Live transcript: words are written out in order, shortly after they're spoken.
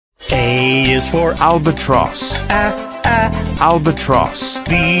A is for albatross, albatross.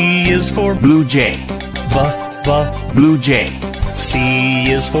 B is for Blue jay, blue jay.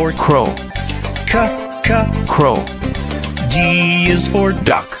 C is for Crow, crow. D is for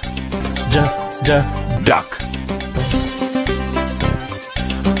Duck, duck.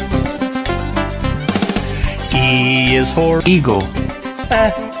 E is for Eagle,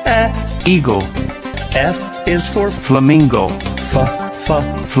 eagle. F is for Flamingo,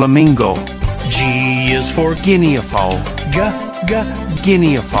 flamingo. G is for Guinea fowl,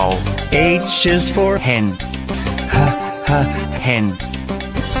 guinea fowl. H is for Hen, hen.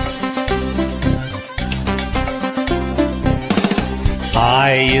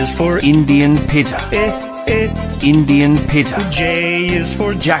 I is for Indian pitta, Indian pitta. J is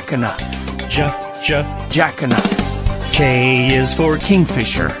for Jacana, jacana. K is for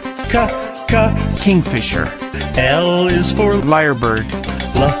Kingfisher, kingfisher. L is for Lyrebird,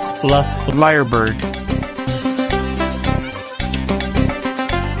 lyrebird.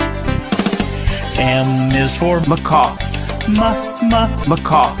 M is for Macaw,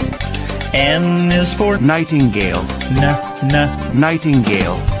 macaw. N is for Nightingale,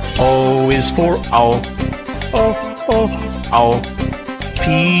 nightingale. O is for Owl, owl.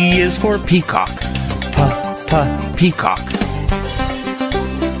 P is for Peacock, peacock.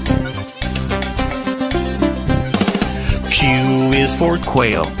 Q is for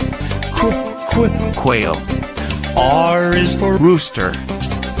Quail, quail. R is for Rooster,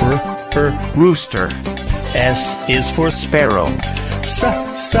 rooster. S is for Sparrow,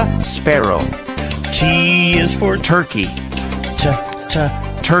 sparrow. T is for Turkey,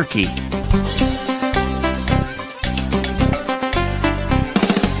 turkey.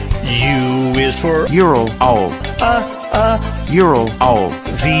 U is for Ural owl, Ural owl.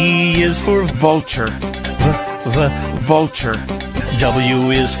 V is for Vulture, vulture.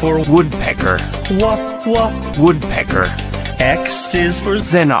 W is for Woodpecker, woodpecker. X is for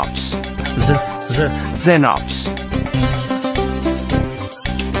Xenops, xenops.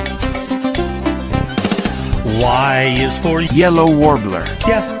 Y is for Yellow warbler,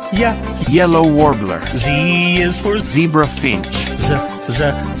 yellow warbler. Z is for Zebra finch,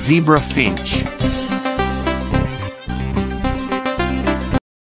 zebra finch.